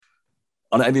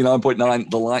On 89.9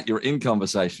 The Light, you're in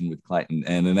conversation with Clayton,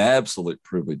 and an absolute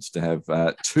privilege to have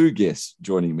two guests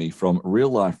joining me from Real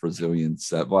Life Resilience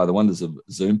via the wonders of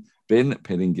Zoom. Ben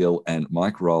Pettingill and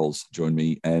Mike Rolls join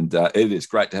me, and it is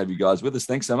great to have you guys with us.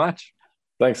 Thanks so much.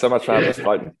 Thanks so much for having us,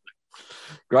 Clayton.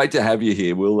 Great to have you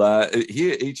here. We'll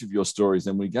hear each of your stories,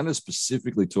 and we're going to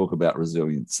specifically talk about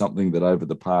resilience, something that over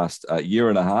the past year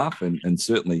and a half, and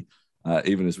certainly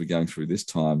even as we're going through this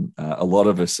time, a lot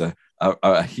of us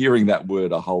are hearing that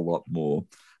word a whole lot more.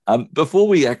 Before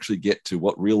we actually get to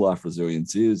what real life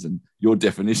resilience is and your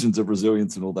definitions of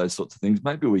resilience and all those sorts of things,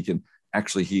 maybe we can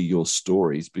actually hear your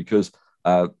stories, because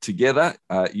together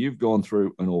you've gone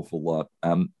through an awful lot.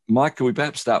 Mike, can we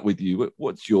perhaps start with you?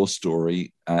 What's your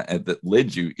story that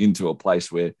led you into a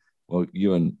place where, well,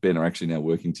 you and Ben are actually now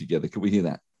working together? Can we hear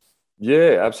that?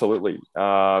 Yeah, absolutely.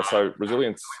 So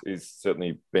resilience has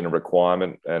certainly been a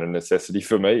requirement and a necessity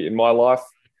for me in my life.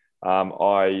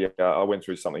 I went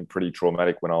through something pretty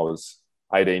traumatic when I was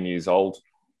 18 years old.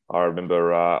 I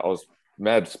remember I was a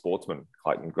mad sportsman,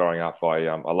 Clayton, growing up.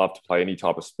 I loved to play any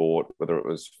type of sport, whether it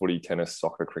was footy, tennis,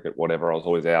 soccer, cricket, whatever. I was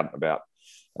always out and about.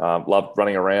 Loved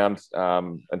running around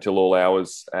until all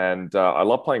hours. And I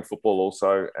loved playing football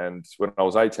also. And when I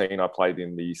was 18, I played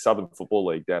in the Southern Football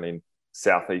League down in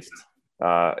southeastern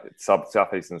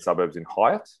suburbs in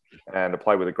Hyatt, and I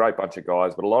played with a great bunch of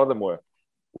guys, but a lot of them were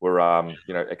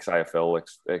ex-AFL,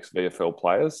 ex-VFL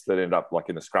players that end up like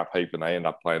in a scrap heap, and they end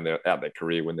up playing out their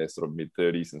career when they're sort of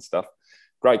mid-30s and stuff.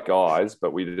 Great guys,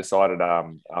 but we decided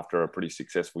after a pretty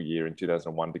successful year in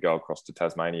 2001 to go across to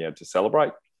Tasmania to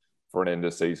celebrate for an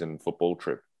end-of-season football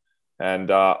trip. And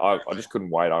I just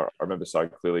couldn't wait. I remember so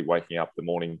clearly waking up the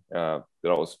morning that I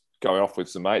was going off with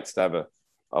some mates to have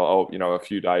a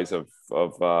few days of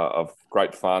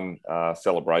great fun,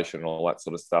 celebration, and all that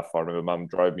sort of stuff. I remember Mum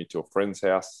drove me to a friend's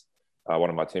house, one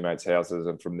of my teammates' houses,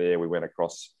 and from there we went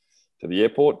across to the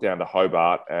airport down to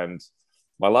Hobart. And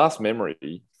my last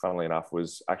memory, funnily enough,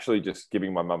 was actually just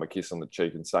giving my mum a kiss on the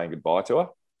cheek and saying goodbye to her.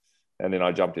 And then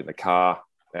I jumped in the car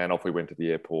and off we went to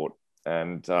the airport.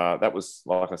 And that was,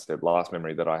 like I said, last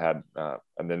memory that I had.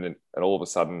 And all of a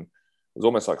sudden, it was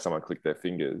almost like someone clicked their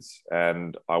fingers,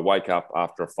 and I wake up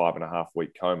after a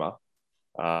 5.5-week coma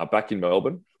back in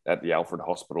Melbourne at the Alfred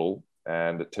Hospital,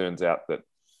 and it turns out that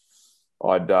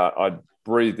I'd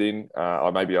breathed in.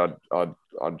 I'd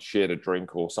shared a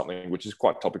drink or something, which is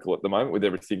quite topical at the moment with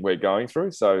everything we're going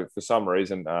through. So for some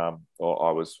reason, I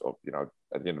was,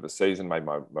 at the end of the season, maybe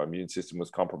my immune system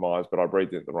was compromised, but I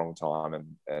breathed in at the wrong time,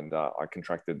 and I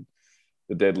contracted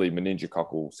the deadly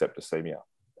meningococcal septicemia.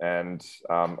 And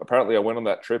apparently I went on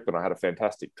that trip and I had a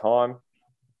fantastic time.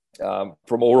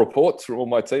 From all reports, from all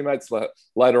my teammates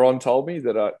later on told me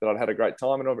that I'd had a great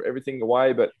time and everything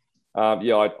away. But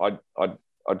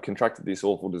I'd contracted this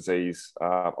awful disease.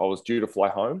 I was due to fly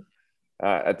home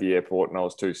at the airport and I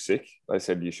was too sick. They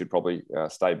said you should probably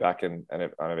stay back, and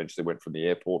I eventually went from the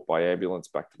airport by ambulance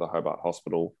back to the Hobart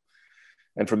Hospital.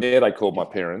 And from there, they called my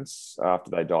parents after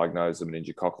they diagnosed the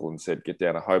meningococcal and said, get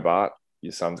down to Hobart.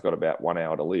 Your son's got about 1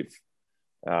 hour to live.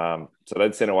 So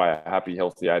they'd sent away a happy,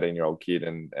 healthy 18-year-old kid.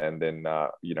 And then,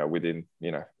 within,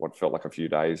 what felt like a few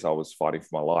days, I was fighting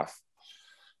for my life.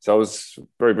 So I was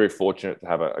very, very fortunate to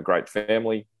have a great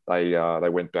family. They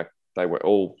went back. They were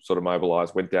all sort of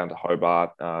mobilised, went down to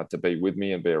Hobart to be with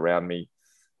me and be around me.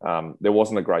 There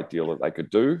wasn't a great deal that they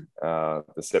could do.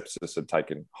 The sepsis had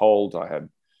taken hold. I had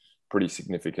pretty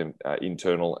significant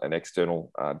internal and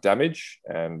external damage.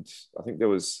 And I think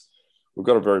we've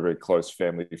got a very, very close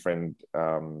family friend,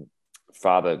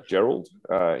 Father Gerald,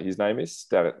 his name is,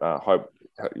 down at Hope,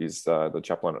 is the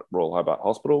chaplain at Royal Hobart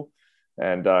Hospital.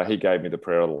 And he gave me the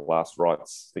prayer of the last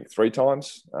rites, I think 3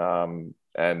 times.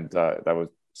 And they were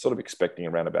sort of expecting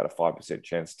around about a 5%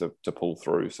 chance to pull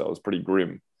through. So it was pretty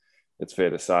grim, it's fair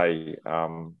to say,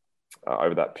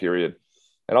 over that period.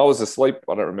 And I was asleep.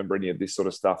 I don't remember any of this sort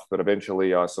of stuff, but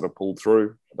eventually I sort of pulled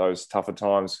through those tougher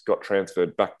times, got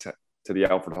transferred back to the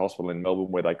Alfred Hospital in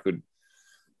Melbourne, where they could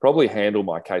probably handle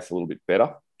my case a little bit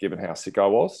better, given how sick I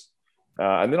was.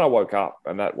 And then I woke up,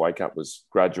 and that wake up was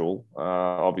gradual.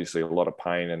 Obviously, a lot of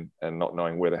pain and not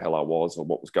knowing where the hell I was or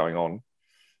what was going on.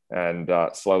 And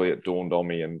slowly it dawned on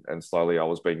me, and slowly I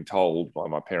was being told by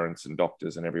my parents and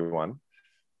doctors and everyone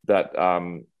that,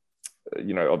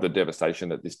 of the devastation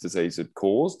that this disease had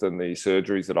caused and the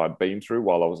surgeries that I'd been through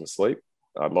while I was asleep.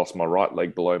 I'd lost my right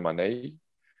leg below my knee.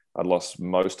 I'd lost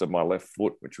most of my left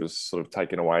foot, which was sort of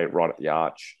taken away right at the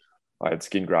arch. I had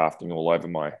skin grafting all over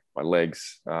my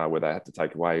legs, where they had to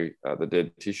take away the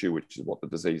dead tissue, which is what the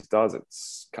disease does. It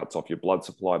cuts off your blood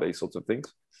supply, these sorts of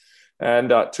things. And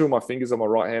 2 of my fingers on my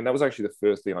right hand, that was actually the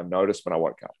first thing I noticed when I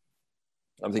woke up.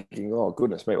 I'm thinking, oh,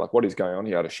 goodness me, like what is going on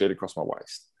here? I had a sheet across my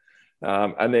waist.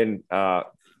 And then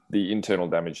the internal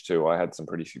damage too. I had some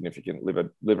pretty significant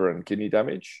liver and kidney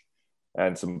damage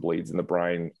and some bleeds in the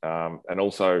brain. And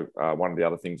also one of the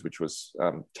other things which was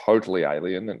totally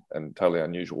alien and totally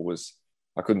unusual was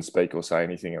I couldn't speak or say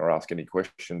anything or ask any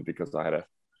questions because I had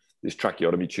this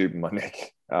tracheotomy tube in my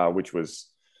neck, which was,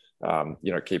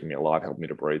 keeping me alive, helping me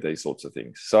to breathe, these sorts of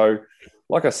things. So,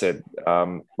 like I said,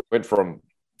 went from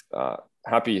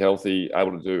happy, healthy,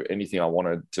 able to do anything I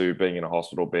wanted to being in a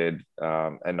hospital bed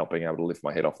and not being able to lift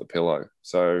my head off the pillow.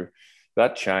 So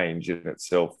that change in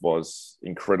itself was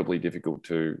incredibly difficult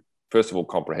to, first of all,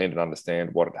 comprehend and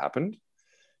understand what had happened.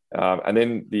 And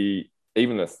then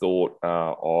even the thought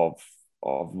of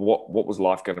what was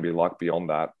life going to be like beyond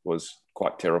that was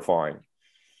quite terrifying.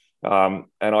 And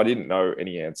I didn't know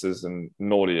any answers, and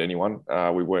nor did anyone.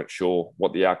 We weren't sure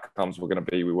what the outcomes were going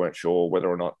to be. We weren't sure whether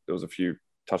or not there was a few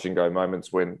touch and go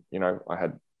moments when, I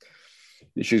had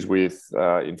issues with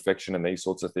infection and these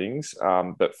sorts of things.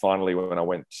 But finally, when I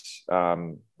went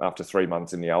after 3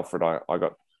 months in the Alfred, I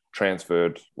got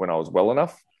transferred when I was well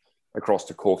enough across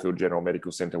to Caulfield General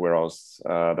Medical Centre, where I was.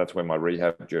 That's when my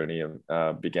rehab journey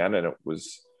began, and it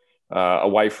was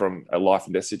away from a life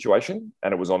and death situation,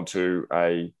 and it was onto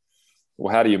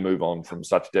how do you move on from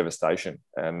such devastation?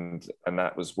 And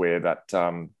that was where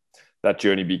that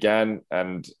journey began,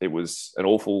 and it was an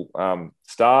awful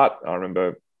start. I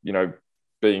remember,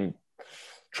 being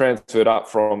transferred up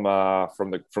from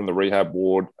the rehab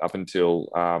ward up to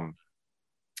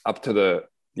the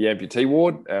amputee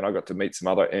ward, and I got to meet some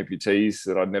other amputees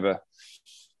that I'd never.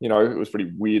 It was a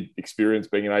pretty weird experience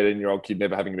being an 18-year-old kid,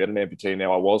 never having met an amputee.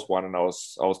 Now I was one, and I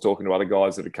was talking to other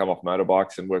guys that had come off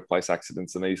motorbikes and workplace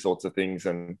accidents and these sorts of things.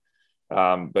 And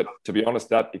but to be honest,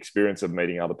 that experience of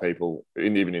meeting other people,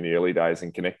 even in the early days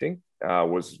and connecting,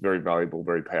 was very valuable,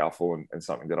 very powerful, and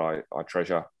something that I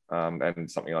treasure,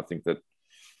 and something I think that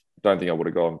don't think I would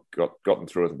have gotten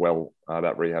through as well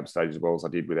that rehab stage as well as I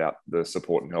did without the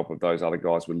support and help of those other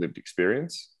guys with lived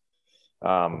experience.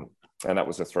 And that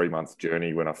was a 3-month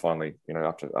journey when I finally,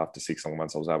 after 6 long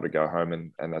months, I was able to go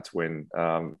home. And that's when,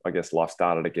 I guess, life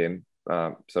started again,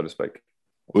 so to speak.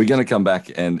 We're going to come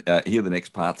back and hear the next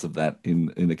parts of that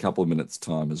in a couple of minutes'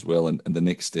 time as well, and the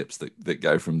next steps that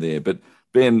go from there. But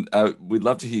Ben, we'd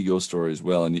love to hear your story as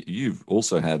well. And you've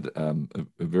also had a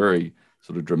very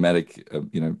sort of dramatic,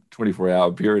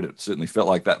 24-hour period. It certainly felt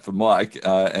like that for Mike,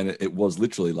 and it was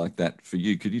literally like that for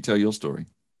you. Could you tell your story?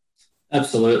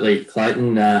 Absolutely,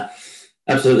 Clayton.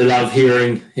 Absolutely love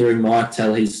hearing Mike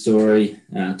tell his story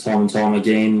time and time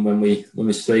again when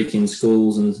we speak in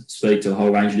schools and speak to a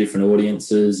whole range of different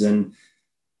audiences. And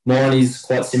mine is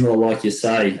quite similar, like you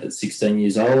say. At 16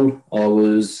 years old, I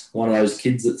was one of those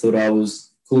kids that thought I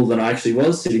was cooler than I actually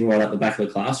was, sitting right at the back of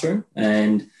the classroom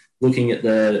and looking at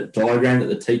the diagram that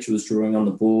the teacher was drawing on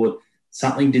the board.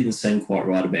 Something didn't seem quite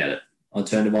right about it. I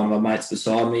turned to one of my mates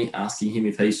beside me, asking him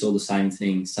if he saw the same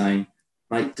thing, saying,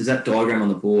 "Mate, does that diagram on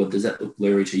the board, does that look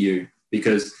blurry to you?"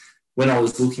 Because when I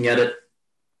was looking at it,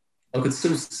 I could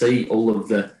still see all of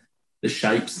the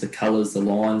shapes, the colours, the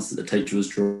lines that the teacher was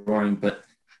drawing, but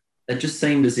it just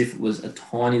seemed as if it was a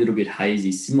tiny little bit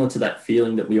hazy, similar to that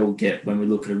feeling that we all get when we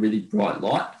look at a really bright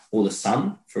light or the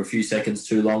sun for a few seconds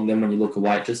too long. Then when you look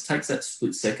away, it just takes that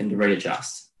split second to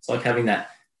readjust. It's like having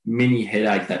that mini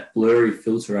headache, that blurry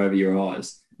filter over your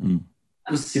eyes. It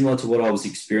was similar to what I was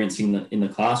experiencing in the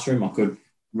classroom. I could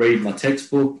read my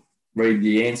textbook, read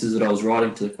the answers that I was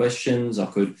writing to the questions. I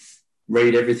could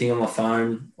read everything on my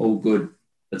phone, all good,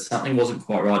 but something wasn't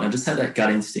quite right. And I just had that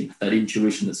gut instinct, that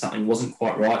intuition that something wasn't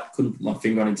quite right. Couldn't put my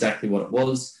finger on exactly what it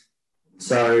was.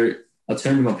 So I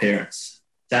turned to my parents.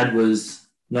 Dad was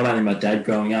not only my dad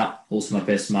growing up, also my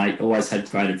best mate, always had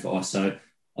great advice. So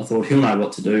I thought he'll know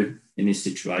what to do in this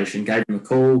situation. Gave him a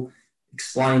call,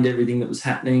 explained everything that was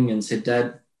happening and said,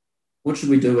 "Dad, what should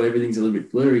we do when everything's a little bit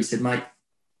blurry?" He said, "Mate,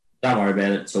 don't worry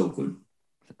about it. It's all good."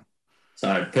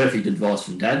 So perfect advice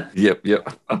from Dad. Yep.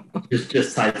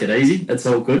 just take it easy. It's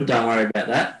all good. Don't worry about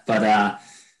that. But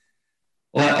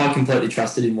I completely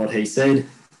trusted in what he said.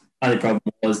 Only problem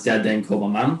was Dad then called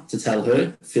my mum to tell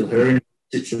her, fill her in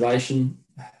the situation.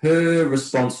 Her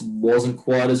response wasn't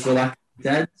quite as relaxed as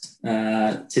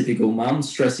Dad's. Typical mum,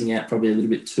 stressing out probably a little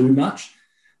bit too much.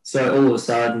 So all of a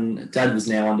sudden, Dad was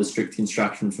now under strict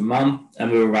instruction from Mum,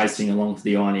 and we were racing along to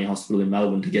the INE Hospital in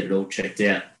Melbourne to get it all checked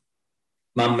out.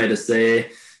 Mum met us there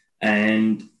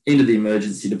and into the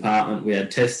emergency department. We had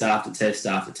test after test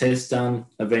after test done,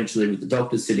 eventually with the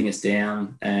doctors sitting us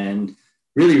down and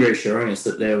really reassuring us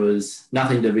that there was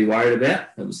nothing to be worried about.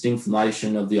 It was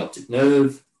inflammation of the optic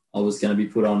nerve. I was going to be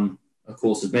put on a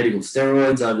course of medical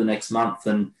steroids over the next month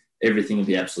and everything will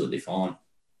be absolutely fine.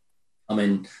 I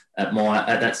mean, at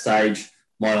that stage,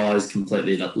 my eyes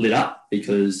completely lit up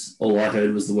because all I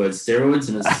heard was the word steroids,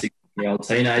 and as a 16-year-old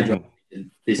teenager,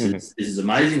 this is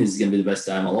amazing. This is going to be the best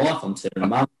day of my life. I'm turning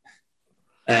them up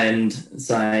and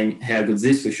saying, how good's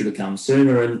this? We should have come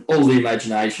sooner. And all the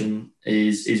imagination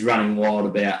is running wild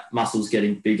about muscles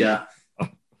getting bigger,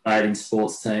 playing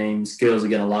sports teams, girls are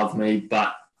going to love me.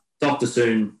 But Dr.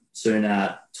 soon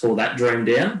tore that dream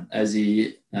down as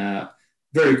he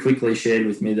very quickly shared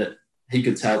with me that he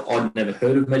could tell I'd never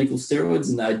heard of medical steroids,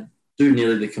 and they do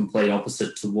nearly the complete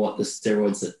opposite to what the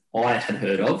steroids that I had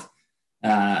heard of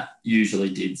usually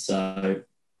did. So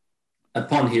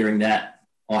upon hearing that,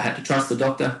 I had to trust the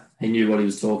doctor. He knew what he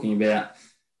was talking about.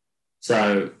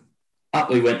 So up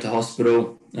we went to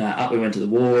hospital, up we went to the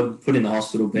ward, put in the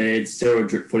hospital bed, steroid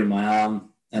drip put in my arm,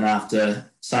 and after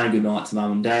saying goodnight to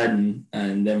mum and dad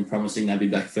and them promising they'd be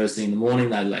back first thing in the morning,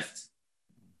 they left.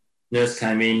 Nurse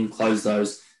came in, closed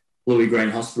those bluey green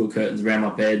hospital curtains around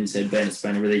my bed and said, Ben, it's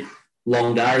been a really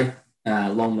long day,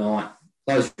 long night.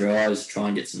 Close your eyes, try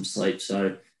and get some sleep.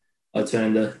 So I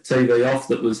turned the TV off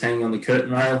that was hanging on the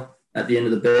curtain rail at the end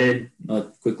of the bed. I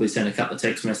quickly sent a couple of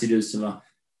text messages to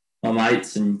my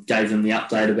mates and gave them the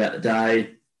update about the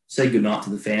day, said goodnight to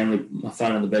the family, my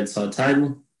phone on the bedside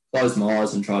table, closed my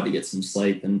eyes and tried to get some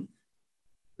sleep. And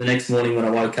the next morning when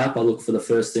I woke up, I looked for the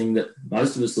first thing that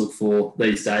most of us look for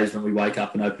these days when we wake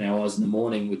up and open our eyes in the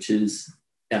morning, which is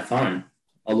our phone.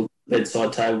 I looked at the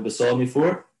bedside table beside me for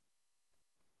it,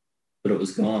 but it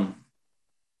was gone.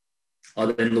 I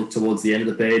then looked towards the end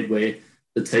of the bed where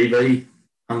the TV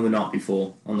hung the night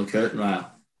before on the curtain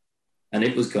rail, and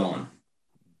it was gone.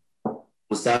 I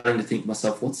was starting to think to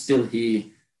myself, what's still here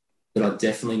that I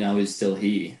definitely know is still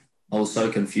here? I was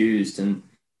so confused, and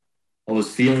I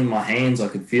was feeling my hands. I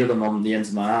could feel them on the ends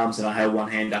of my arms, and I held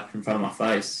one hand up in front of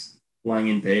my face, laying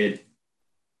in bed,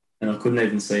 and I couldn't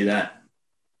even see that.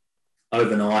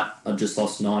 Overnight, I just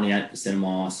lost 98% of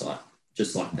my eyesight,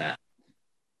 just like that.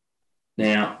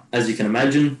 Now, as you can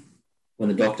imagine, when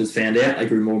the doctors found out, they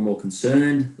grew more and more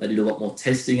concerned. They did a lot more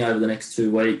testing over the next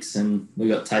 2 weeks, and we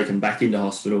got taken back into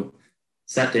hospital,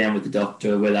 sat down with the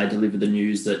doctor where they delivered the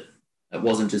news that it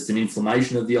wasn't just an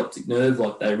inflammation of the optic nerve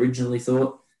like they originally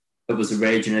thought. It was a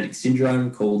rare genetic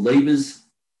syndrome called Leber's.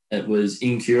 It was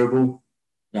incurable.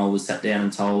 And I was sat down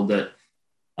and told that,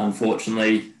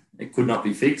 unfortunately, it could not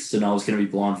be fixed and I was going to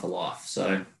be blind for life.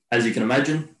 So, as you can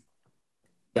imagine,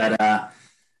 that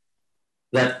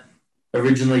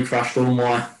originally crushed all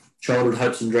my childhood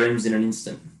hopes and dreams in an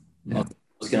instant. Yeah. I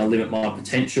was going to limit my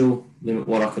potential, limit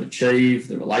what I could achieve,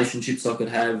 the relationships I could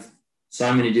have,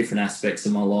 so many different aspects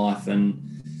of my life.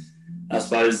 And I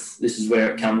suppose this is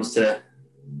where it comes to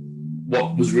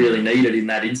what was really needed in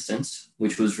that instance,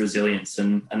 which was resilience.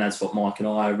 And that's what Mike and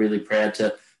I are really proud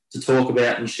to talk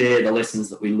about and share the lessons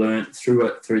that we learnt through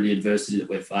the adversity that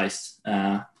we've faced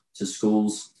to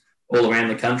schools all around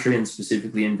the country and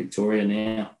specifically in Victoria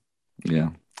now. Yeah.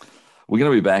 We're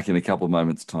going to be back in a couple of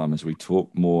moments' time as we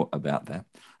talk more about that.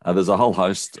 There's a whole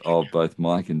host of both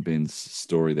Mike and Ben's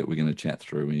story that we're going to chat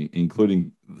through,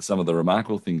 including some of the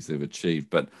remarkable things they've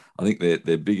achieved. But I think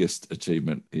their biggest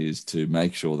achievement is to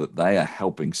make sure that they are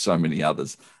helping so many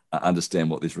others understand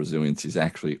what this resilience is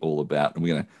actually all about. And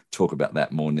we're going to talk about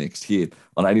that more next here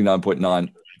on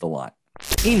 89.9 The Light.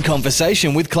 In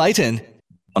conversation with Clayton.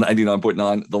 On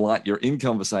 89.9 The Light, you're in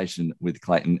conversation with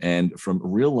Clayton. And from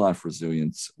Real Life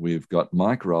Resilience, we've got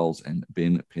Mike Rolls and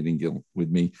Ben Pettingill with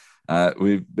me.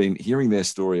 We've been hearing their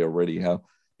story already, how,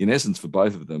 in essence, for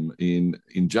both of them, in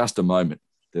just a moment,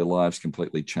 their lives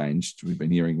completely changed. We've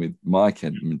been hearing with Mike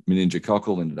had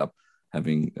meningococcal, ended up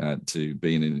having to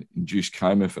be in an induced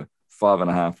coma for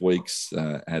 5.5 weeks,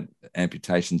 had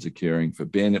amputations occurring. For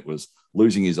Ben, it was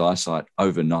losing his eyesight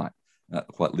overnight.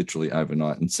 Quite literally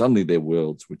overnight. And suddenly their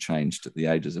worlds were changed at the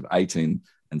ages of 18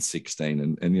 and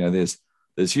 16. And you know,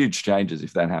 there's huge changes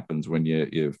if that happens when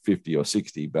you're 50 or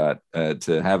 60, but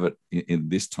to have it in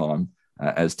this time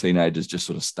as teenagers just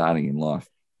sort of starting in life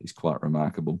is quite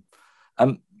remarkable.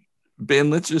 Ben,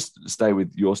 let's just stay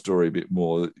with your story a bit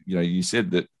more. You know, you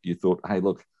said that you thought, hey,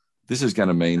 look, this is going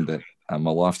to mean that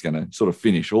my life's going to sort of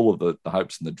finish. All of the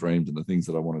hopes and the dreams and the things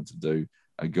that I wanted to do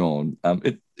are gone.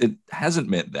 It hasn't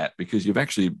meant that, because you've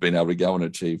actually been able to go and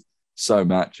achieve so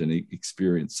much and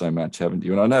experience so much, haven't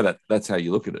you? And I know that's how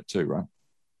you look at it too, right?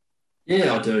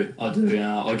 Yeah, I do.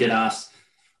 I get asked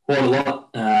quite a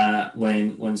lot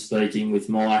when speaking with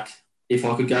Mike, if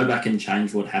I could go back and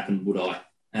change what happened, would I?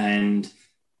 And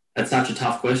that's such a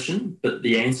tough question, but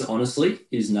the answer, honestly,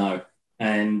 is no.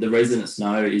 And the reason it's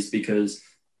no is because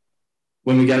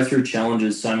when we go through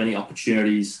challenges, so many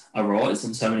opportunities arise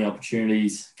and so many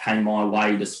opportunities came my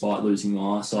way despite losing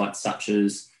my eyesight, such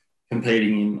as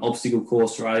competing in obstacle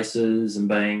course races and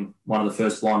being one of the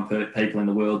first blind people in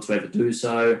the world to ever do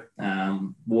so,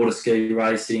 water ski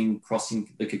racing, crossing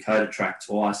the Kokoda track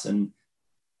twice, and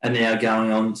now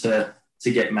going on to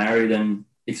get married and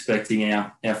expecting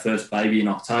our first baby in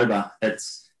October.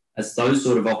 It's those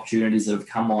sort of opportunities that have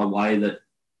come my way that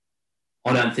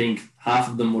I don't think half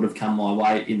of them would have come my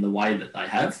way in the way that they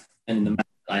have and in the manner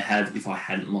that they have if I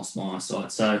hadn't lost my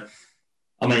eyesight. So,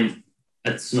 I mean,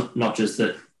 it's not just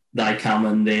that they come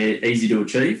and they're easy to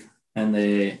achieve and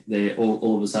they're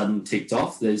all of a sudden ticked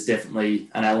off. There's definitely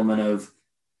an element of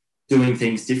doing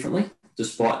things differently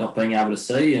despite not being able to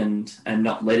see and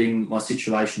not letting my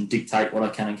situation dictate what I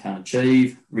can and can't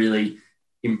achieve, really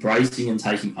embracing and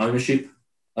taking ownership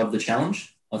of the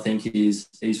challenge, I think is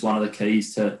one of the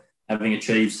keys to having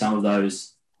achieved some of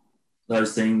those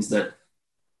things that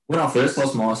when I first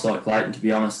lost my eyesight, Clayton, to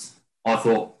be honest, I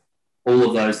thought all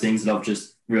of those things that I've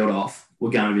just reeled off were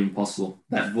going to be impossible.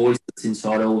 That voice that's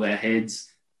inside all of our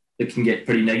heads that can get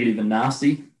pretty negative and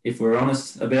nasty, if we're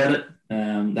honest about it.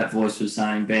 That voice was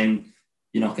saying, Ben,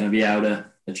 you're not going to be able to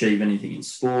achieve anything in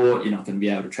sport. You're not going to be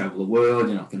able to travel the world.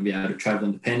 You're not going to be able to travel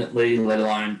independently, let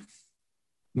alone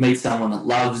meet someone that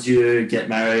loves you, get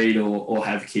married or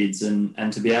have kids.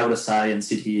 And to be able to say and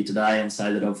sit here today and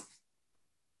say that I've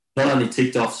not only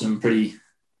ticked off some pretty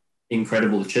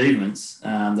incredible achievements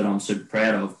that I'm super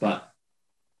proud of, but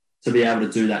to be able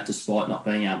to do that despite not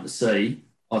being able to see,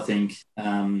 I think,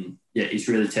 is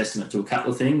really testament to a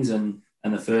couple of things. And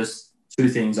the first two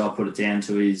things I put it down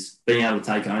to is being able to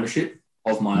take ownership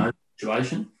of my own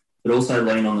situation, but also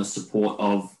lean on the support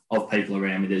of people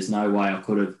around me. There's no way I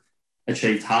could have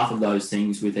achieved half of those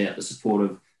things without the support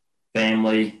of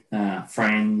family,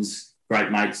 friends,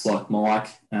 great mates like Mike,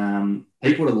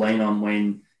 people to lean on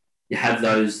when you have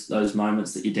those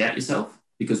moments that you doubt yourself,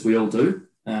 because we all do.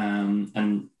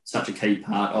 And such a key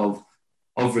part of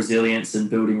resilience and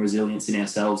building resilience in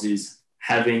ourselves is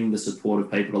having the support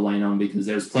of people to lean on, because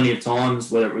there's plenty of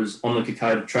times, whether it was on the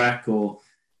Kokoda track or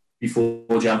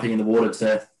before jumping in the water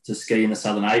to ski in the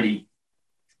Southern 80,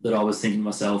 that I was thinking to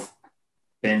myself,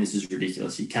 Ben, this is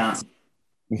ridiculous. You can't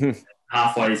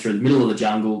halfway through the middle of the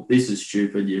jungle. This is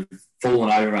stupid. You've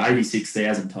fallen over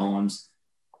 86,000 times.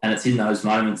 And it's in those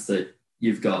moments that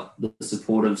you've got the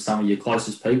support of some of your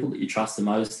closest people that you trust the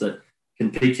most that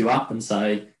can pick you up and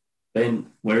say,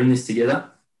 Ben, we're in this together.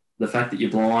 The fact that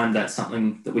you're blind, that's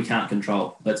something that we can't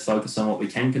control. Let's focus on what we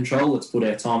can control. Let's put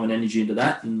our time and energy into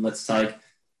that, and let's take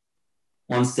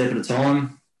one step at a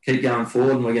time, keep going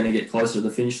forward, and we're going to get closer to the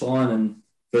finish line and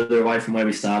further away from where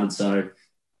we started. So,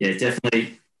 yeah,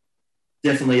 definitely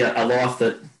a life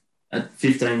that at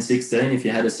 15, 16, if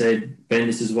you had said, Ben,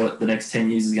 this is what the next 10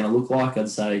 years is going to look like, I'd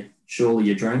say, surely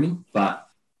you're dreaming. But,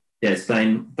 yeah, it's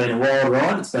been a wild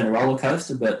ride. It's been a roller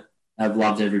coaster, but I've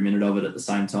loved every minute of it at the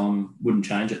same time. Wouldn't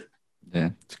change it.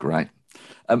 Yeah, it's great.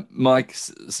 Mike,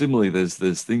 similarly,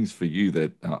 there's things for you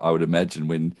that I would imagine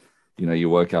when, you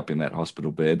woke up in that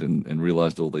hospital bed and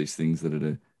realised all these things that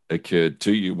had occurred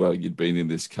to you while you'd been in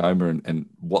this coma and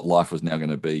what life was now going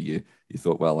to be. You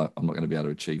thought, well, I'm not going to be able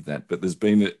to achieve that. But there's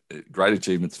been great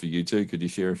achievements for you too. Could you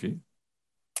share a few?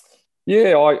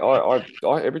 Yeah,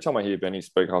 I every time I hear Benny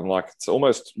speak, I'm like, it's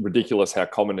almost ridiculous how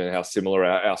common and how similar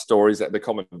our stories, the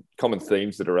common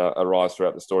themes that arise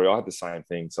throughout the story. I had the same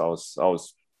thing, so I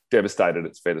was devastated,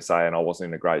 it's fair to say, and I wasn't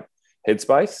in a great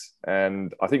headspace.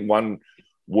 And I think one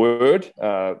word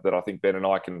that I think Ben and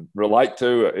I can relate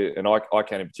to, and I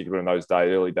can in particular in those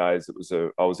early days,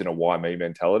 I was in a why me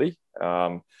mentality.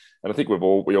 And I think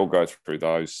we all go through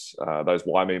those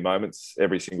why me moments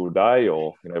every single day,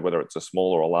 or whether it's a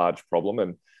small or a large problem.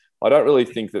 And I don't really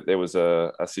think that there was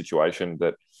a situation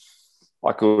that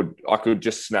I could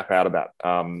just snap out of that.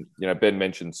 Ben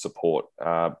mentioned support.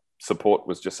 Support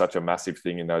was just such a massive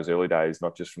thing in those early days,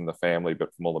 not just from the family,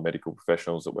 but from all the medical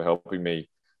professionals that were helping me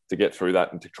to get through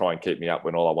that and to try and keep me up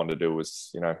when all I wanted to do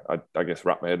was, I guess,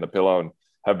 wrap my head in the pillow and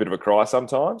have a bit of a cry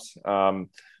sometimes.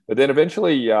 But then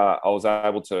eventually I was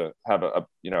able to have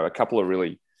a couple of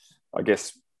really, I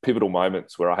guess, pivotal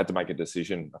moments where I had to make a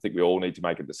decision. I think we all need to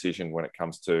make a decision when it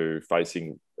comes to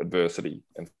facing adversity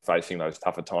and facing those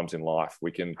tougher times in life.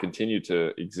 We can continue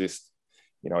to exist,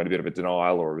 in a bit of a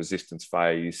denial or a resistance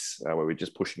phase where we're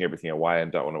just pushing everything away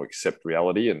and don't want to accept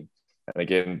reality. And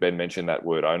again, Ben mentioned that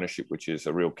word ownership, which is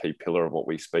a real key pillar of what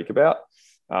we speak about.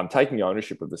 Taking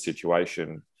ownership of the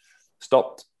situation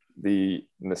stopped the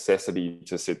necessity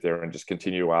to sit there and just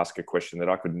continue to ask a question that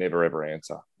I could never, ever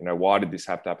answer. Why did this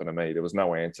have to happen to me? There was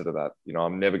no answer to that.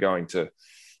 I'm never going to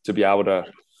be able to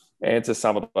answer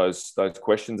some of those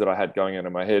questions that I had going into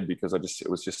my head, because it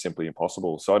was just simply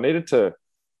impossible. So I needed to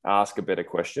ask a better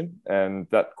question, and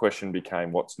that question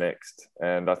became, what's next?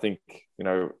 And I think,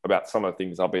 about some of the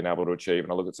things I've been able to achieve,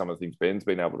 and I look at some of the things Ben's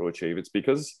been able to achieve, it's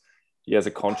because he has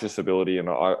a conscious ability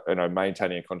and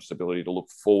maintaining a conscious ability to look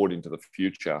forward into the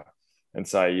future and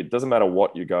say, it doesn't matter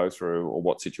what you go through or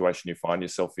what situation you find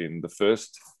yourself in, the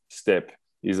first step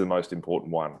is the most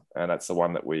important one. And that's the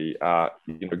one that we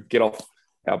get off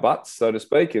our butts, so to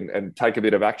speak, and take a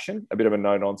bit of action, a bit of a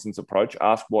no-nonsense approach,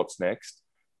 ask what's next,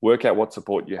 work out what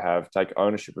support you have, take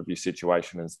ownership of your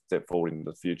situation and step forward into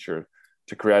the future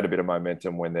to create a bit of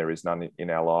momentum when there is none in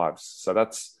our lives. So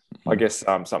that's, I guess,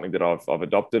 something that I've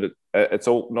adopted. It's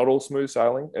not all smooth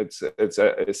sailing. It's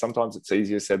sometimes it's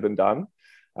easier said than done.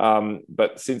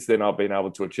 But since then, I've been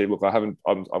able to achieve. Look, I'm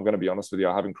going to be honest with you.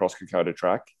 I haven't crossed Kokoda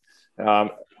track, and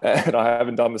I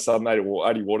haven't done the Southern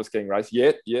 80 water skiing race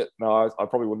yet. No, I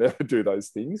probably will never do those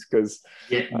things because,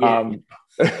 But I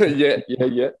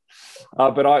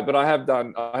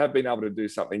have been able to do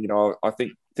something. I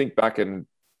think back, and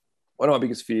one of my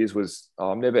biggest fears was,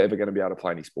 I'm never ever going to be able to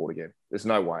play any sport again. There's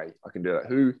no way I can do that.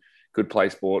 Who could play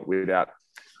sport without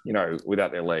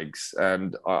their legs?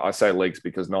 And I say legs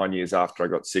because 9 years after I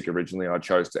got sick originally, I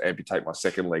chose to amputate my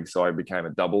second leg, so I became a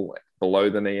double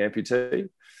below the knee amputee.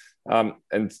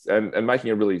 And making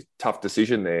a really tough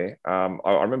decision there.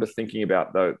 I remember thinking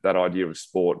about that idea of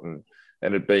sport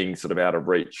and it being sort of out of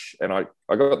reach. And I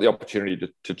got the opportunity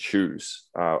to choose.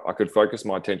 I could focus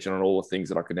my attention on all the things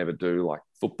that I could never do, like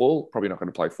football, probably not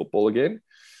going to play football again,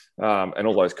 and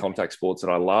all those contact sports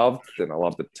that I loved. And I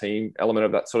loved the team element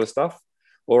of that sort of stuff.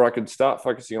 Or I could start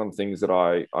focusing on things that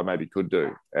I maybe could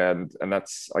do. And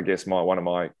that's, I guess, one of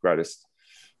my greatest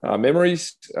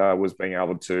memories was being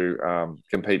able to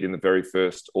compete in the very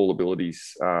first All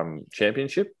Abilities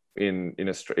Championship in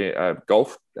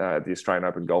golf, the Australian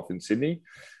Open Golf in Sydney.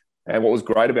 And what was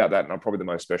great about that, and probably the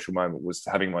most special moment, was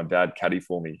having my dad caddy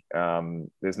for me.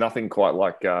 There's nothing quite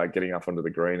like getting up onto the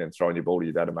green and throwing your ball to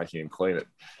your dad and making him clean it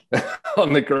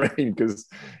on the green, because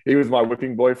he was my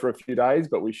whipping boy for a few days,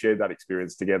 but we shared that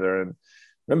experience together. And I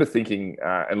remember thinking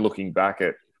and looking back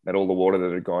at all the water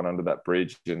that had gone under that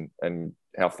bridge and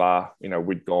how far,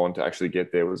 we'd gone to actually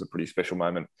get there was a pretty special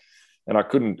moment. And I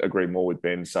couldn't agree more with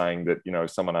Ben saying that,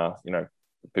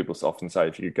 people often say,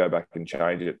 if you could go back and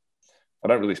change it. I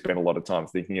don't really spend a lot of time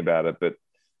thinking about it, but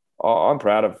I'm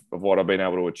proud of what I've been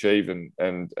able to achieve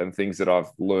and things that I've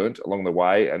learned along the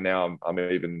way. And now I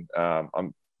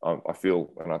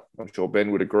feel, and I'm sure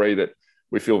Ben would agree, that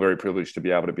we feel very privileged to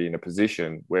be able to be in a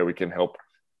position where we can help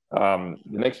the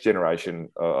next generation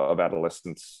of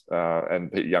adolescents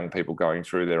and young people going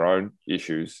through their own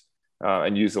issues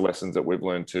and use the lessons that we've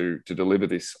learned to deliver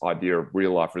this idea of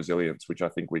real life resilience, which I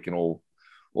think we can all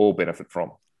benefit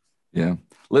from. Yeah.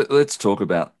 Let's talk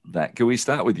about that. Can we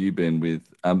start with you, Ben, with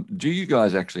do you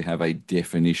guys actually have a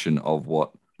definition of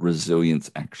what resilience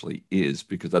actually is?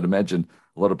 Because I'd imagine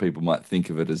a lot of people might think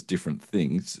of it as different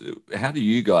things. How do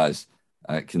you guys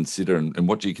consider and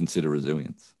what do you consider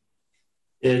resilience?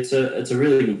 Yeah, it's a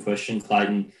really good question,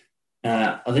 Clayton.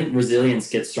 I think resilience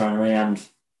gets thrown around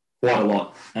quite a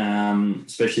lot,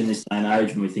 especially in this day and age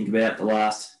when we think about the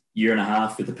last year and a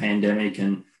half with the pandemic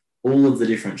and all of the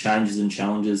different changes and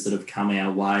challenges that have come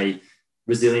our way.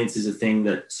 Resilience is a thing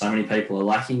that so many people are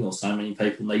lacking or so many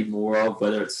people need more of,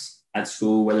 whether it's at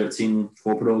school, whether it's in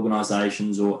corporate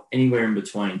organisations or anywhere in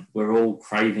between. We're all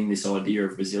craving this idea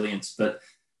of resilience. But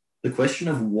the question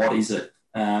of what is it,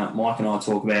 Mike and I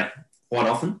talk about quite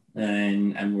often,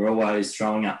 and we're always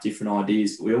throwing up different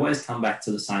ideas. We always come back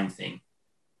to the same thing,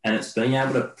 and it's being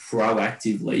able to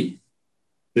proactively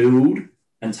build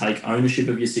and take ownership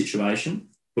of your situation,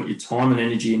 put your time and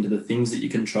energy into the things that you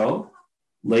control,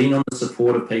 lean on the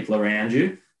support of people around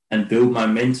you, and build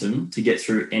momentum to get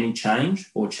through any change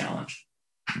or challenge.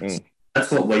 So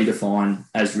that's what we define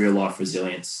as real life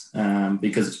resilience,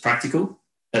 because it's practical,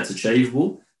 it's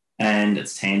achievable, and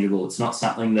it's tangible. It's not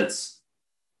something that's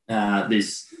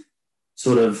this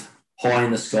sort of pie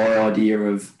in the sky idea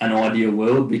of an ideal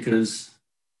world, because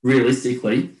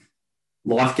realistically,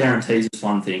 life guarantees us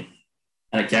one thing,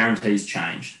 and it guarantees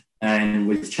change. And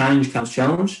with change comes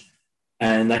challenge,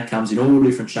 and that comes in all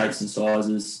different shapes and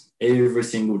sizes every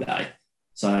single day.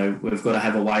 So we've got to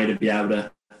have a way to be able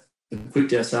to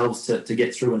equip ourselves to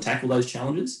get through and tackle those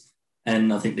challenges.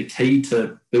 And I think the key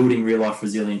to building real life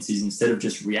resilience is, instead of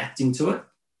just reacting to it,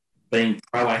 being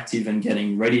proactive and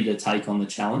getting ready to take on the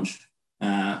challenge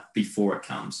before it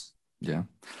comes. Yeah.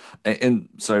 And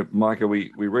so, Mike, are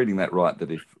we reading that right, that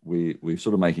if we're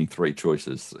sort of making three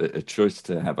choices, a choice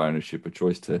to have ownership, a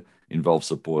choice to involve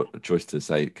support, a choice to,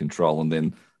 say, control, and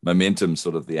then momentum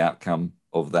sort of the outcome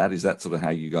of that? Is that sort of how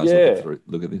you guys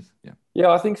look at this? Yeah. Yeah,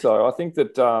 I think so. I think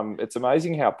that it's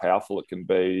amazing how powerful it can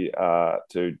be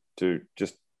to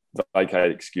just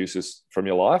vacate excuses from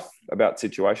your life about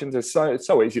situations. It's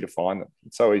so easy to find them.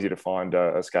 It's so easy to find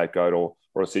a scapegoat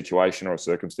or a situation or a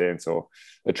circumstance or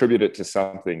attribute it to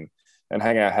something and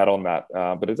hang our hat on that.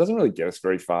 But it doesn't really get us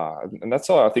very far. And that's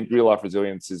why I think real life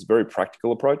resilience is a very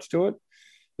practical approach to it.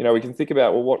 You know, we can think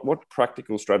about, well, what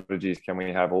practical strategies can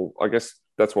we have? Well, I guess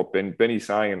that's what Benny's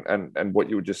saying and what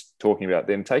you were just talking about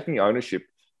then. Taking ownership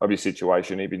of your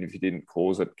situation, even if you didn't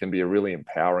cause it, can be a really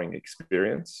empowering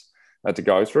experience to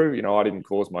go through. You know, I didn't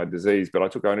cause my disease, but I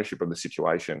took ownership of the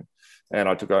situation. And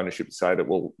I took ownership to say that,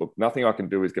 well, look, nothing I can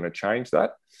do is going to change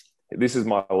that. This is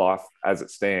my life as it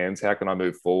stands. How can I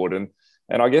move forward?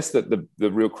 And I guess that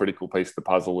the real critical piece of the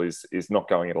puzzle is not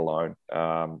going it alone.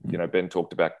 You know, Ben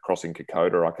talked about crossing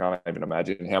Kokoda. I can't even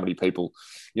imagine how many people,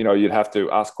 you know, you'd have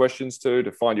to ask questions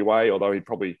to find your way, although he'd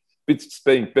probably,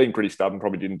 being pretty stubborn,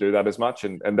 probably didn't do that as much.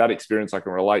 And that experience I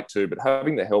can relate to, but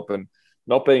having the help and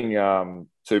not being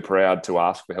too proud to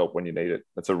ask for help when you need it.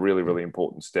 That's a really, really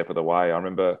important step of the way. I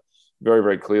remember very,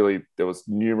 very clearly there was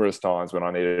numerous times when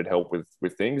I needed help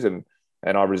with things and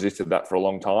I resisted that for a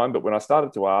long time. But when I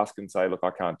started to ask and say, look,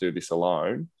 I can't do this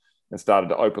alone, and started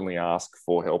to openly ask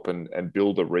for help and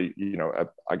build a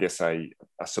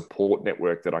support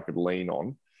network that I could lean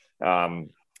on,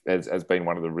 has been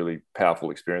one of the really powerful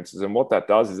experiences. And what that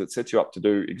does is it sets you up to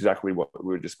do exactly what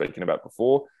we were just speaking about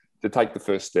before, to take the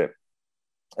first step.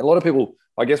 A lot of people,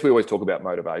 I guess we always talk about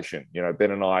motivation. You know,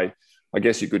 Ben and I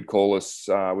guess you could call us,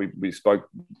 we spoke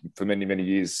for many, many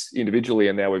years individually,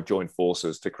 and now we've joined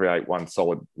forces to create one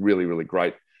solid, really, really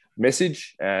great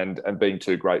message and being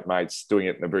two great mates, doing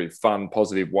it in a very fun,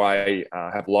 positive way,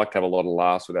 have a lot of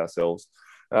laughs with ourselves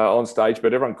on stage.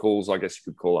 But everyone calls, I guess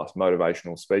you could call us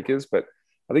motivational speakers. But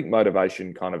I think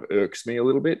motivation kind of irks me a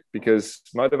little bit because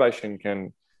motivation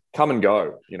can come and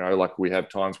go. You know, like we have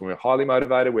times when we're highly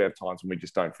motivated, we have times when we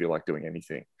just don't feel like doing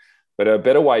anything. But a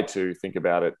better way to think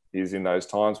about it is in those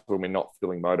times when we're not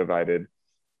feeling motivated,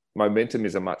 momentum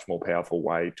is a much more powerful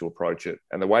way to approach it.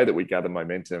 And the way that we gather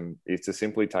momentum is to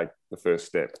simply take the first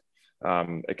step.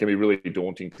 It can be really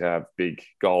daunting to have big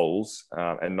goals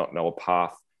and not know a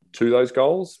path to those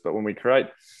goals. But when we create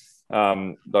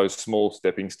those small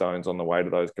stepping stones on the way to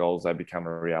those goals, they become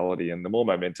a reality. And the more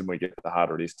momentum we get, the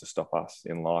harder it is to stop us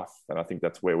in life. And I think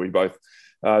that's where we both,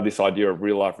 this idea of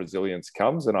real life resilience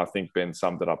comes. And I think Ben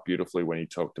summed it up beautifully when he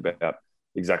talked about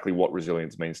exactly what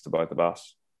resilience means to both of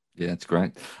us. Yeah, it's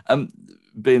great.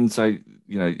 Ben, so,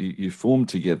 you know, you formed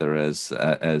together as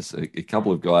a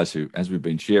couple of guys who, as we've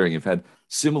been sharing, have had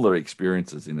similar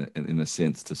experiences in a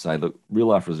sense to say, look, real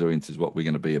life resilience is what we're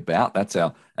going to be about. That's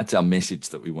our message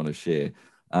that we want to share.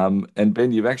 And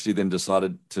Ben, you've actually then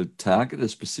decided to target a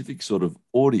specific sort of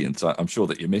audience. I'm sure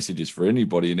that your message is for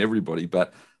anybody and everybody,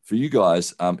 but for you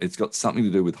guys, it's got something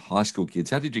to do with high school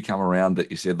kids. How did you come around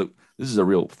that you said, look, this is a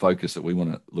real focus that we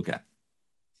want to look at?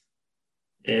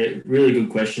 Yeah, really good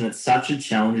question. It's such a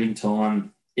challenging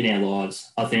time in our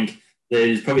lives. I think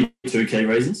there's probably two key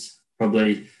reasons.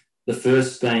 Probably the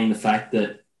first being the fact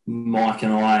that Mike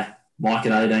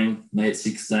at 18, me at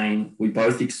 16, we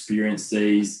both experienced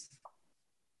these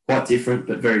quite different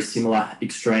but very similar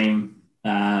extreme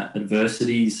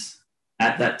adversities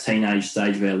at that teenage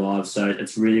stage of our lives. So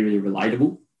it's really, really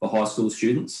relatable for high school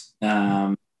students.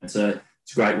 It's a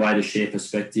great way to share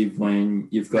perspective when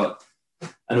you've got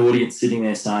an audience sitting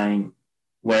there saying,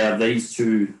 wow, these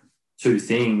two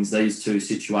things, these two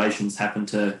situations happen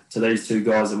to these two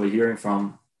guys that we're hearing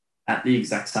from at the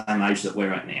exact same age that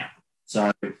we're at now.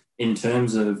 So in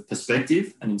terms of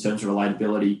perspective and in terms of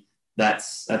relatability,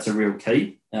 that's a real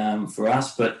key for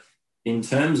us. But in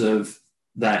terms of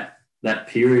that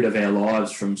period of our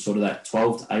lives from sort of that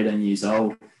 12 to 18 years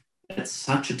old, it's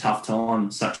such a tough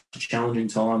time, such a challenging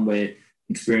time where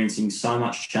experiencing so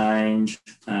much change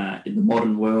in the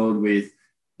modern world with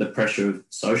the pressure of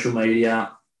social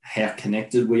media, how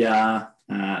connected we are,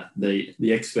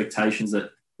 the expectations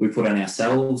that we put on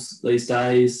ourselves these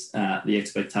days, the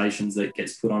expectations that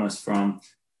gets put on us from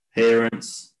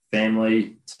parents,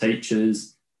 family,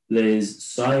 teachers. There's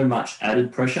so much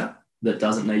added pressure that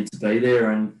doesn't need to be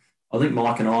there. And I think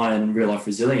Mike and I in Real Life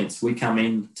Resilience, we come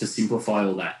in to simplify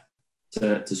all that,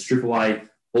 to strip away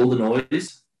all the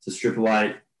noise, to strip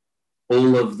away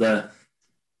all of the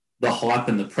hype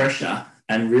and the pressure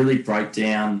and really break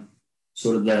down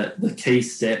sort of the key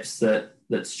steps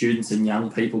that students and young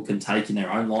people can take in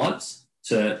their own lives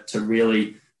to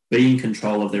really be in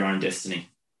control of their own destiny.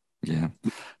 Yeah.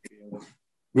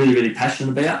 Really, really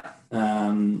passionate about.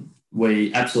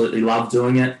 We absolutely love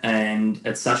doing it, and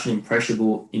it's such an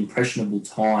impressionable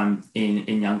time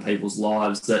in young people's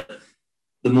lives that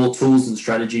the more tools and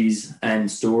strategies and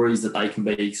stories that they can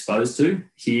be exposed to,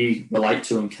 hear, relate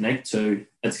to, and connect to,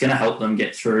 it's going to help them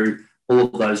get through all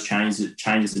of those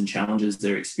changes and challenges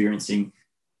they're experiencing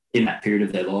in that period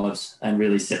of their lives, and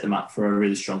really set them up for a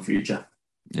really strong future.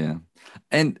 Yeah.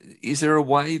 And is there a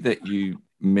way that you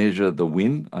measure the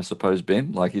win, I suppose,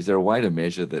 Ben? Like, is there a way to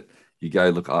measure that you go,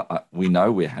 look, we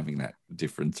know we're having that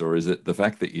difference? Or is it the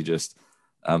fact that you just,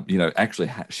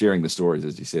 actually sharing the stories,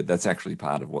 as you said, that's actually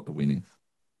part of what the win is?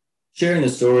 Sharing the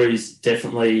stories,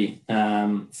 definitely,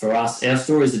 for us, our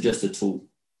stories are just a tool.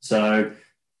 So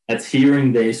it's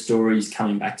hearing their stories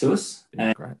coming back to us.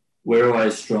 And great. We're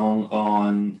always strong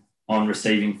on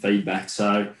receiving feedback.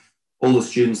 So all the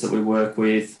students that we work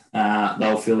with,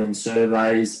 they'll fill in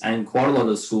surveys, and quite a lot of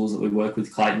the schools that we work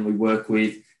with, Clayton, we work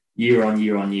with year on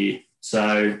year on year.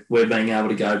 So we're being able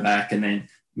to go back and then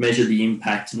measure the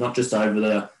impact, not just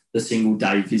over the single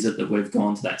day visit that we've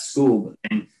gone to that school, but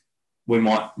then we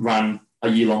might run a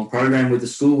year-long program with the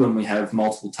school when we have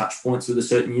multiple touch points with a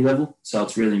certain year level. So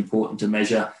it's really important to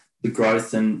measure the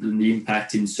growth and the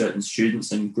impact in certain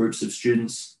students and groups of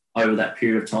students over that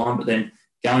period of time. But then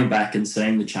going back and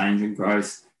seeing the change and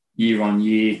growth year on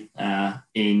year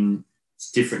in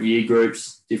different year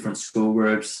groups, different school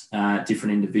groups,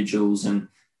 different individuals. And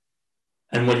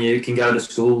when you can go to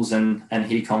schools and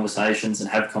hear conversations and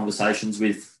have conversations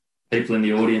with people in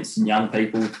the audience and young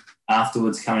people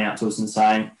afterwards coming up to us and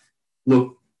saying,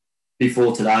 look,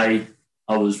 before today,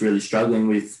 I was really struggling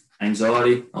with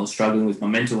anxiety. I was struggling with my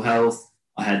mental health.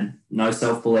 I had no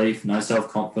self-belief, no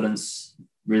self-confidence,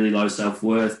 really low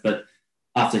self-worth. But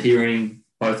after hearing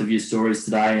both of your stories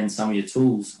today and some of your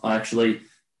tools, I actually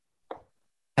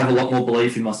have a lot more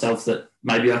belief in myself that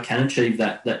maybe I can achieve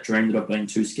that dream that I've been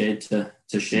too scared to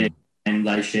share. And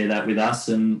they share that with us.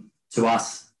 And to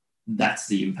us, that's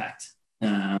the impact.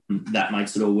 That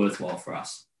makes it all worthwhile for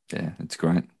us. Yeah, it's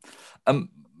great.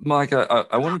 Mike,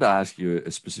 I wanted to ask you a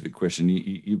specific question.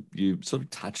 You sort of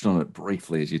touched on it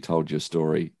briefly as you told your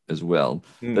story as well.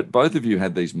 But both of you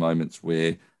had these moments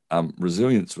where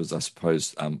resilience was, I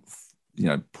suppose,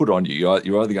 put on you.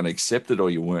 You're either going to accept it or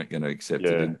you weren't going to accept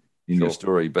it in your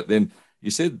story. But then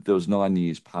you said there was 9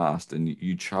 years past, and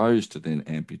you chose to then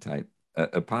amputate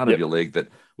a part of your leg that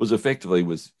was effectively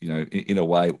in a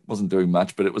way, wasn't doing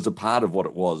much, but it was a part of what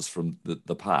it was from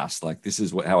the past. Like, this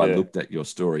is how I looked at your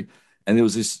story. And there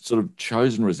was this sort of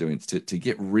chosen resilience to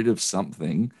get rid of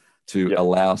something to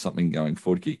allow something going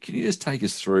forward. Can you just take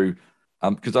us through,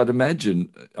 because I'd imagine,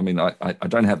 I mean, I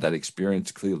don't have that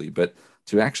experience clearly, but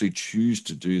to actually choose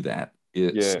to do that,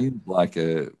 it seems like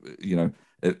a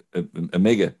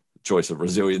mega choice of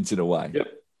resilience in a way. Yep.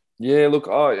 Yeah, look,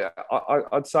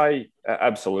 I'd say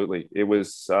absolutely. It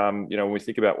was, when we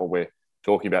think about what we're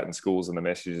talking about in schools and the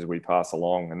messages we pass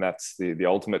along, and that's the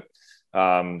ultimate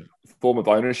form of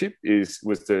ownership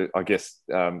was to, I guess,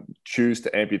 choose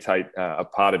to amputate a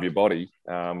part of your body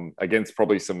against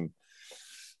probably some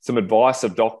advice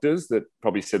of doctors that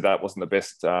probably said that wasn't the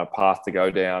best path to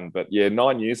go down. But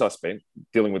 9 years I spent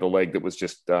dealing with a leg that was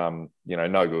just, no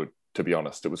good. To be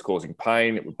honest, it was causing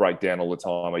pain. It would break down all the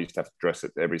time. I used to have to dress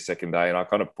it every second day, and I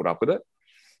kind of put up with it.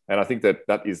 And I think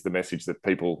that is the message that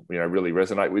people, really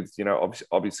resonate with.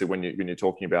 Obviously, when you're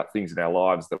talking about things in our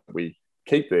lives that we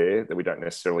keep there that we don't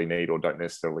necessarily need or don't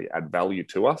necessarily add value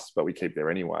to us, but we keep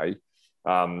there anyway.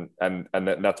 And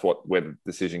that's where the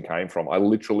decision came from. I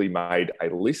literally made a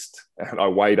list and I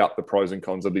weighed up the pros and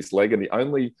cons of this leg. And the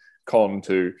only con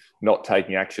to not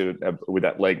taking action with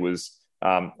that leg was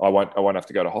I won't have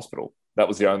to go to hospital. That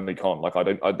was the only con. Like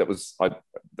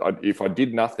if I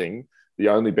did nothing, the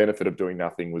only benefit of doing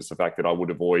nothing was the fact that I would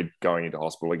avoid going into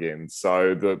hospital again.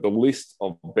 So the list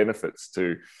of benefits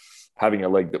to having a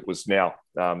leg that was now,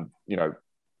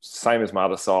 same as my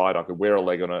other side, I could wear a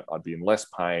leg on it. I'd be in less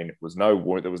pain. There was no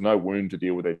wound to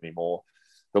deal with anymore.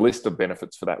 The list of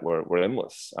benefits for that were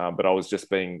endless. But I was just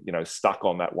being, stuck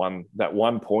on that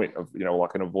one point of, I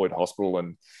can avoid hospital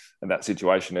and that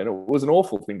situation. And it was an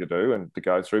awful thing to do and to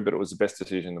go through, but it was the best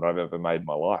decision that I've ever made in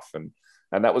my life. And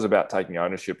that was about taking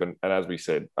ownership. And as we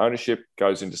said, ownership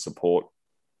goes into support.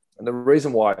 And the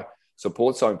reason why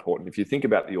support's so important, if you think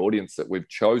about the audience that we've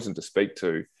chosen to speak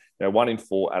to, 1 in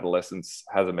 4 adolescents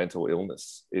has a mental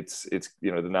illness. It's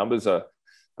the numbers are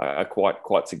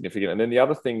quite significant. And then the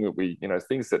other thing that we,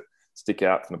 things that stick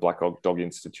out from the Black Dog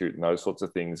Institute and those sorts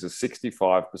of things is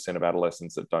 65% of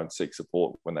adolescents that don't seek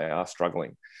support when they are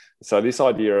struggling. So this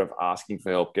idea of asking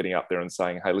for help, getting up there and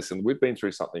saying, hey, listen, we've been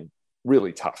through something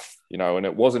really tough, and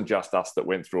it wasn't just us that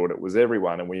went through it. It was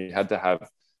everyone. And we had to have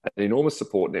an enormous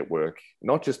support network,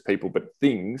 not just people, but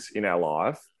things in our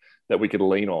life that we could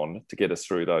lean on to get us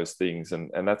through those things.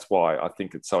 And that's why I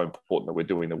think it's so important that we're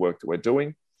doing the work that we're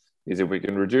doing, is if we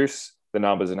can reduce the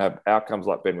numbers and have outcomes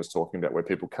like Ben was talking about, where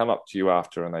people come up to you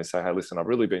after and they say, hey, listen, I've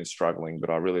really been struggling, but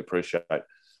I really appreciate,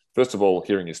 first of all,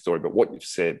 hearing your story, but what you've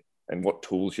said and what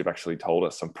tools you've actually told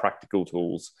us, some practical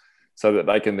tools, so that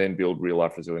they can then build real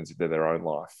life resilience into their own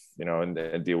life,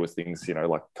 and deal with things,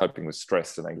 like coping with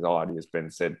stress and anxiety, as Ben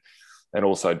said, and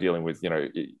also dealing with,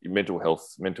 mental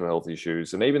health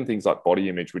issues, and even things like body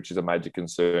image, which is a major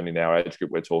concern in our age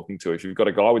group we're talking to. If you've got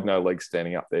a guy with no legs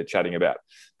standing up there chatting about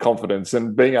confidence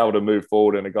and being able to move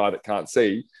forward, and a guy that can't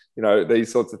see,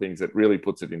 these sorts of things, that really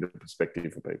puts it into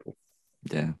perspective for people.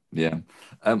 Yeah.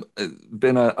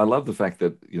 Ben, I love the fact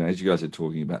that, as you guys are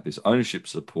talking about this ownership,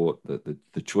 support,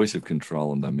 the choice of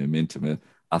control and the momentum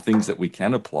are things that we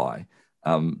can apply.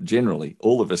 Generally,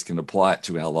 all of us can apply it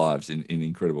to our lives in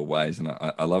incredible ways. And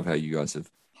I love how you guys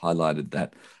have highlighted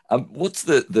that. What's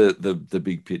the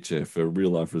big picture for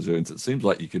real life resilience? It seems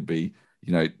like you could be,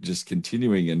 just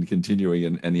continuing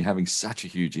and you're having such a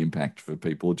huge impact for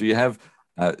people. Do you have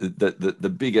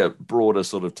the bigger, broader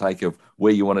sort of take of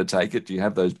where you want to take it? Do you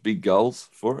have those big goals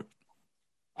for it?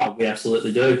 Oh, we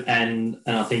absolutely do. And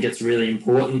I think it's really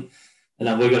important.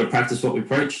 And we've got to practice what we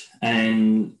preach.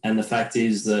 And the fact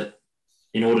is that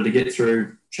in order to get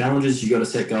through challenges, you've got to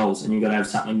set goals, and you've got to have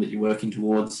something that you're working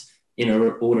towards in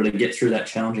order to get through that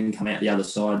challenge and come out the other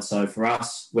side. So for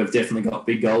us, we've definitely got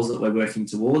big goals that we're working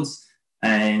towards.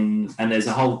 And there's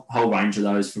a whole range of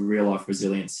those for real life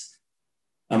resilience.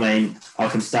 I mean, I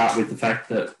can start with the fact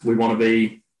that we want to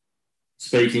be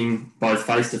speaking both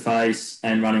face-to-face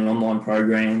and running online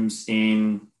programs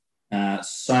in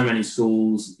so many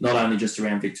schools, not only just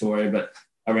around Victoria, but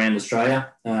around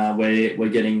Australia. We're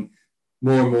getting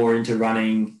more and more into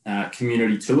running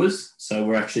community tours. So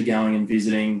we're actually going and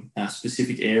visiting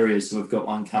specific areas. So we've got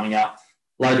one coming up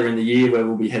later in the year where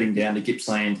we'll be heading down to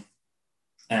Gippsland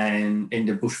and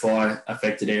into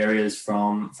bushfire-affected areas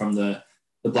from the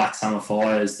Black Summer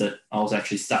fires that I was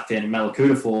actually stuck down in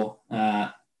Mallacoota for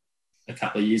a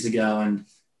couple of years ago. And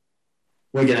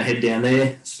we're going to head down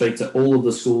there, speak to all of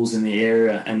the schools in the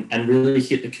area and really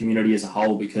hit the community as a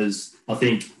whole, because I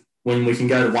think when we can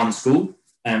go to one school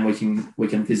and we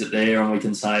can visit there and we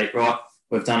can say, right,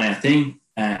 we've done our thing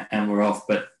and we're off.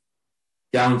 But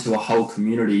going to a whole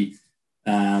community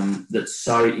that's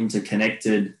so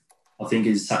interconnected, I think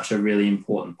is such a really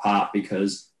important part,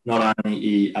 because not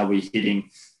only are we hitting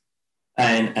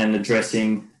and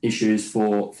addressing issues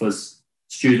for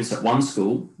students at one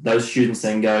school, those students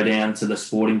then go down to the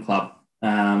sporting club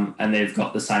and they've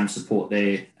got the same support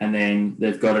there, and then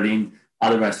they've got it in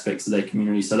other aspects of their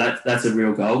community. So that's a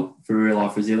real goal for real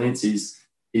life resilience,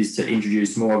 is to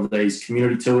introduce more of these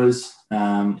community tours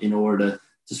in order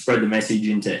to spread the message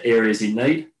into areas in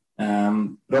need,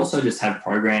 but also just have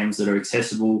programs that are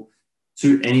accessible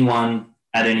to anyone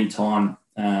at any time,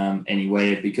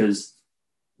 anywhere, because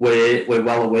we're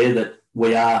well aware that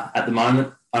we are at the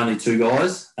moment only two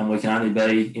guys and we can only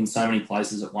be in so many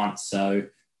places at once. So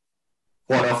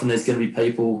quite often there's going to be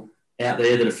people out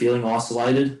there that are feeling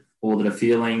isolated or that are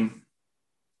feeling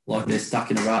like they're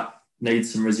stuck in a rut, need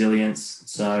some resilience.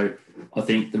 So I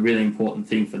think the really important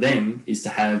thing for them is to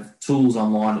have tools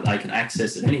online that they can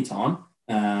access at any time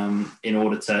in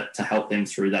order to help them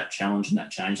through that challenge and that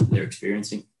change that they're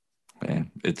experiencing.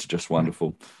 Man, it's just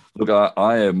wonderful. Look,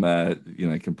 I am,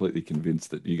 completely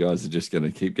convinced that you guys are just going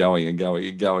to keep going and going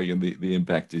and going, and the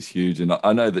impact is huge. And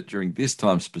I know that during this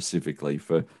time specifically,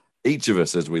 for each of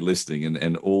us as we're listening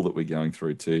and all that we're going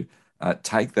through, to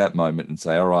take that moment and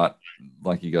say, all right,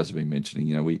 like you guys have been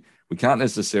mentioning, we can't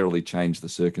necessarily change the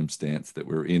circumstance that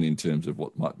we're in terms of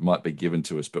what might be given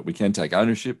to us, but we can take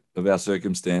ownership of our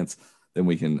circumstance. Then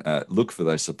we can look for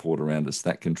those support around us,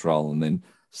 that control, and then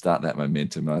start that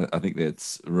momentum. I think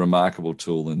that's a remarkable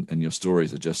tool, and your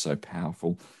stories are just so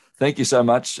powerful. Thank you so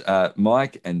much,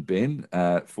 Mike and Ben,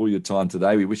 for your time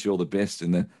today. We wish you all the best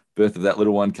in the birth of that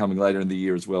little one coming later in the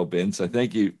year as well, Ben. So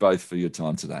thank you both for your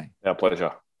time today. Our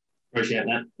pleasure. Appreciate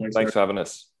that. Thanks for having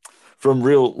us. From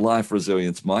Real Life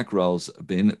Resilience, Mike Rolls,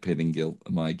 Ben Pettingill,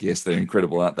 my guests. They're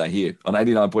incredible, aren't they? Here on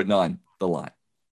 89.9 The Light.